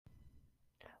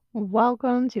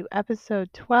Welcome to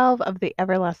episode 12 of the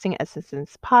Everlasting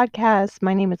Essence podcast.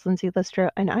 My name is Lindsay Listro,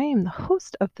 and I am the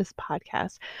host of this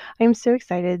podcast. I am so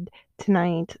excited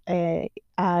tonight.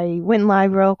 I went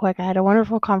live real quick. I had a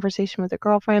wonderful conversation with a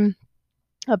girlfriend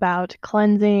about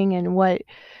cleansing and what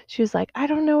she was like, I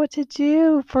don't know what to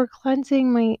do for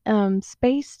cleansing my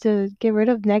space to get rid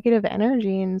of negative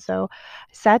energy. And so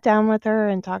I sat down with her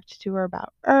and talked to her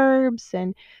about herbs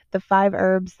and the 5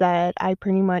 herbs that I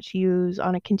pretty much use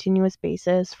on a continuous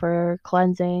basis for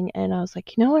cleansing. And I was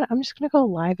like, you know what, I'm just going to go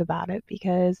live about it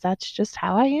because that's just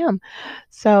how I am.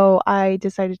 So I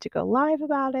decided to go live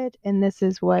about it, and this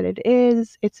is what it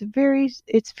is. It's very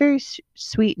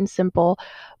sweet and simple,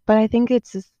 but I think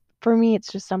for me,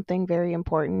 it's just something very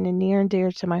important and near and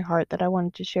dear to my heart that I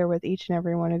wanted to share with each and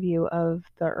every one of you of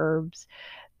the herbs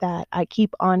that I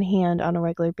keep on hand on a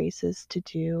regular basis to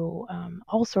do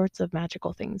all sorts of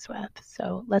magical things with.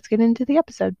 So let's get into the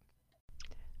episode.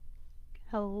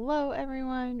 Hello,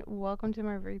 everyone. Welcome to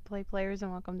my replay players,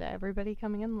 and welcome to everybody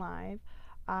coming in live.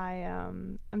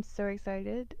 I'm so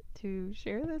excited to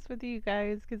share this with you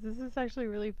guys because this is actually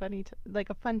really funny, like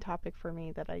a fun topic for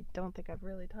me that I don't think I've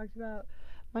really talked about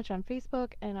much on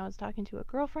Facebook. And I was talking to a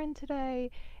girlfriend today,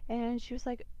 and she was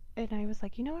like, and I was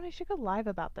like, you know what? I should go live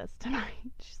about this tonight.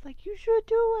 She's like, you should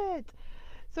do it.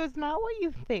 So it's not what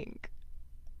you think,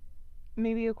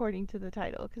 maybe according to the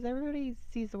title, because everybody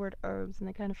sees the word herbs and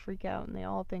they kind of freak out and they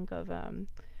all think of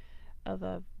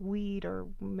a weed or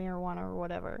marijuana or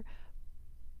whatever.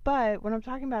 But what I'm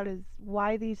talking about is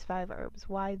why these 5 herbs,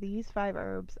 why these 5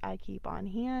 herbs I keep on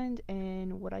hand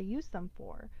and what I use them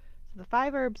for. So the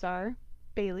 5 herbs are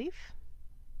bay leaf,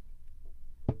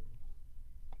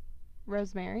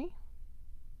 rosemary,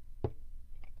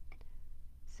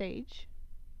 sage,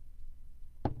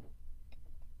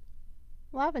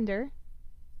 lavender,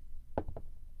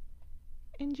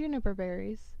 and juniper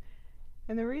berries.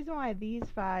 And the reason why these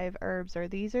 5 herbs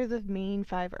these are the main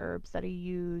 5 herbs that I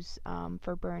use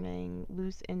for burning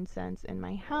loose incense in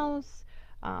my house.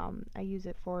 I use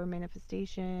it for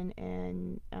manifestation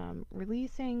and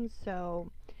releasing. So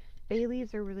bay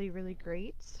leaves are really, really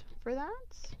great for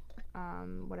that.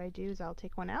 What I do is I'll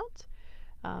take one out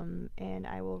and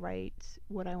I will write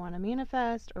what I want to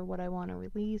manifest or what I want to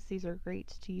release. These are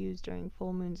great to use during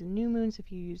full moons and new moons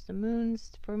if you use the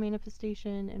moons for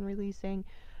manifestation and releasing.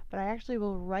 But I actually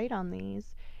will write on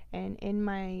these, and in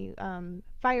my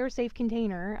fire safe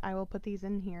container, I will put these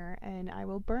in here and I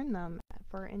will burn them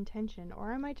for intention,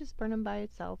 or I might just burn them by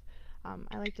itself.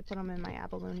 I like to put them in my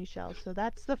abalone shell. So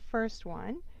that's the first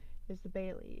one, is the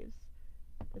bay leaves.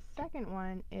 The second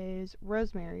one is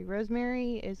rosemary.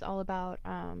 Rosemary is all about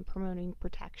promoting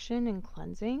protection and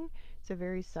cleansing. It's a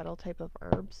very subtle type of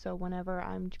herb. So whenever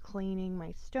I'm cleaning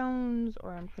my stones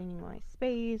or I'm cleaning my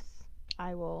space,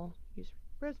 I will use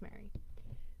rosemary.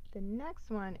 The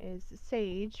next one is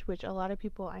sage, which a lot of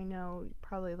people I know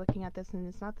probably looking at this, and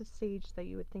it's not the sage that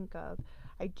you would think of.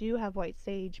 I do have white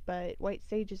sage, but white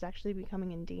sage is actually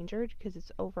becoming endangered because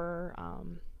it's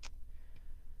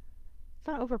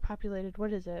not overpopulated.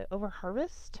 What is it? Over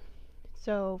harvest.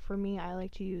 So for me, I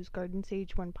like to use garden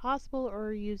sage when possible,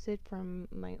 or use it from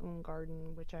my own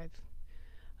garden, which I've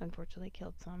unfortunately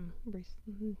killed some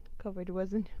recently.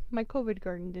 My COVID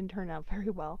garden didn't turn out very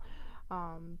well.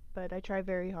 But I try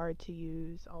very hard to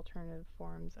use alternative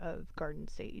forms of garden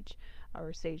sage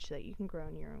or sage that you can grow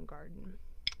in your own garden.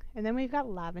 And then we've got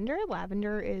lavender.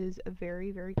 Lavender is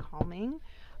very, very calming.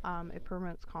 It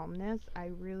promotes calmness.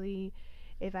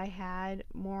 If I had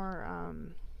more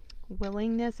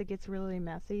willingness, it gets really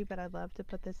messy, but I'd love to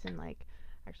put this in, like,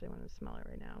 actually, I want to smell it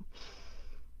right now.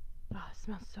 Oh, it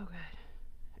smells so good.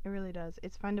 It really does.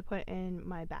 It's fun to put in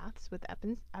my baths with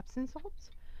Epsom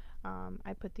salts.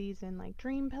 I put these in like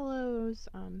dream pillows,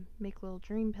 make little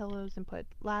dream pillows and put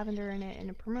lavender in it, and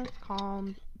it promotes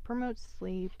calm, promotes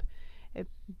sleep. It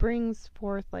brings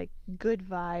forth like good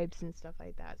vibes and stuff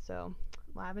like that. So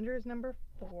lavender is number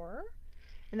 4.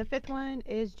 And the 5th one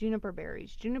is juniper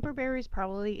berries. Juniper berries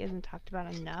probably isn't talked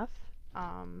about enough.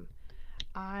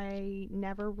 I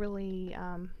never really,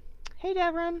 hey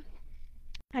Devram,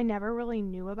 I never really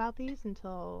knew about these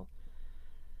until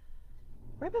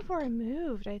right before I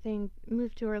moved. I think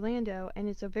moved to Orlando, and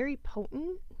it's a very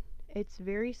potent. It's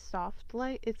very soft,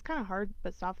 like it's kind of hard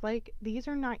but soft. Like these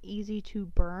are not easy to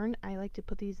burn. I like to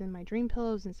put these in my dream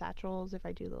pillows and satchels if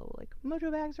I do little like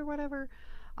mojo bags or whatever.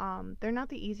 They're not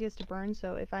the easiest to burn,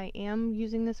 so if I am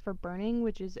using this for burning,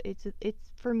 which is it's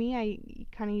for me, I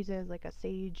kind of use it as like a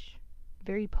sage,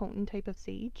 very potent type of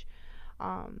sage,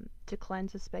 to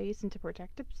cleanse a space and to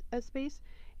protect a space.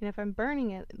 And if I'm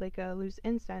burning it like a loose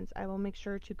incense, I will make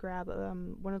sure to grab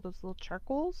one of those little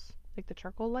charcoals, like the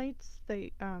charcoal lights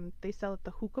they sell at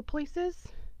the hookah places.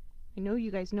 I know you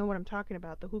guys know what I'm talking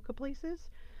about, the hookah places.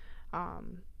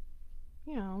 Um,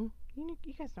 you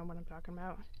guys know what I'm talking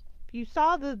about. If you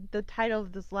saw the title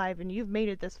of this live and you've made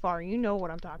it this far, you know what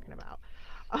I'm talking about.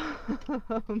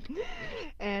 um,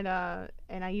 and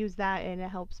I use that and it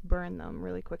helps burn them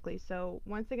really quickly. So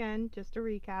once again, just to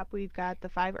recap, we've got the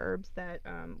 5 herbs that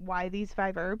why these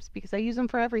 5 herbs, because I use them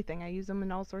for everything. I use them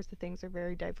in all sorts of things. They're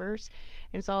very diverse,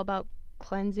 and it's all about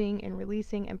cleansing and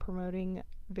releasing and promoting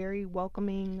very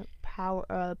welcoming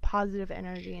positive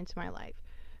energy into my life.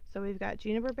 So we've got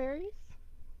juniper berries,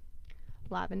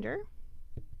 lavender,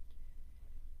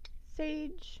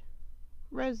 sage,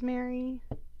 rosemary,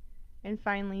 and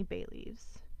finally bay leaves.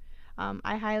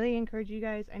 I highly encourage you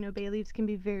guys. I know bay leaves can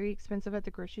be very expensive at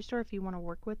the grocery store if you want to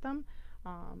work with them.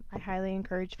 I highly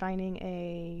encourage finding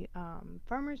a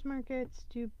farmer's markets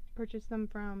to purchase them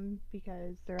from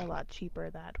because they're a lot cheaper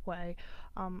that way.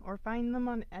 Or find them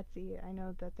on Etsy. I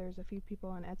know that there's a few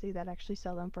people on Etsy that actually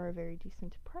sell them for a very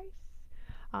decent price.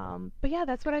 But yeah,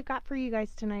 that's what I've got for you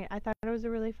guys tonight. I thought it was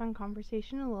a really fun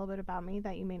conversation, a little bit about me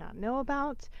that you may not know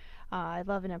about. I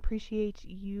love and appreciate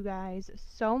you guys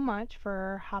so much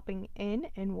for hopping in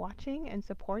and watching and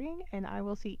supporting, and I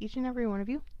will see each and every one of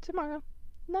you tomorrow.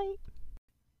 Night.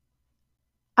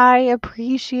 I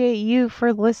appreciate you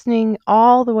for listening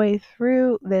all the way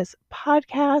through this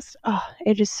podcast. Oh,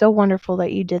 it is so wonderful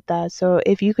that you did that. So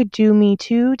if you could do me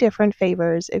 2 different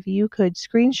favors, if you could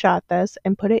screenshot this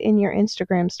and put it in your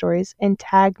Instagram stories and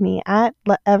tag me at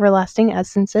Everlasting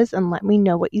Essences and let me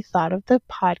know what you thought of the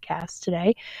podcast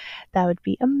today, that would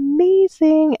be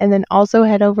amazing. And then also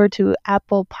head over to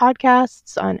Apple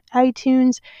Podcasts on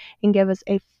iTunes and give us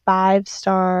a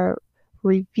 5-star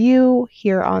review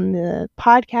here on the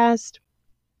podcast.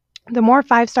 The more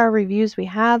 5-star reviews we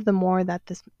have, the more that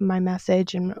my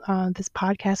message and this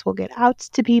podcast will get out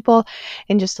to people.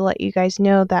 And just to let you guys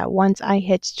know that once I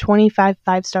hit 25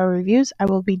 5-star reviews, I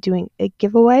will be doing a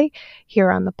giveaway here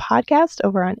on the podcast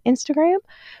over on Instagram.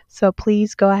 So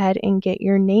please go ahead and get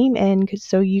your name in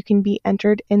so you can be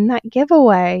entered in that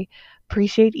giveaway.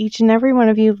 Appreciate each and every one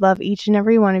of you. Love each and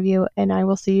every one of you. And I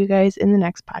will see you guys in the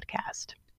next podcast.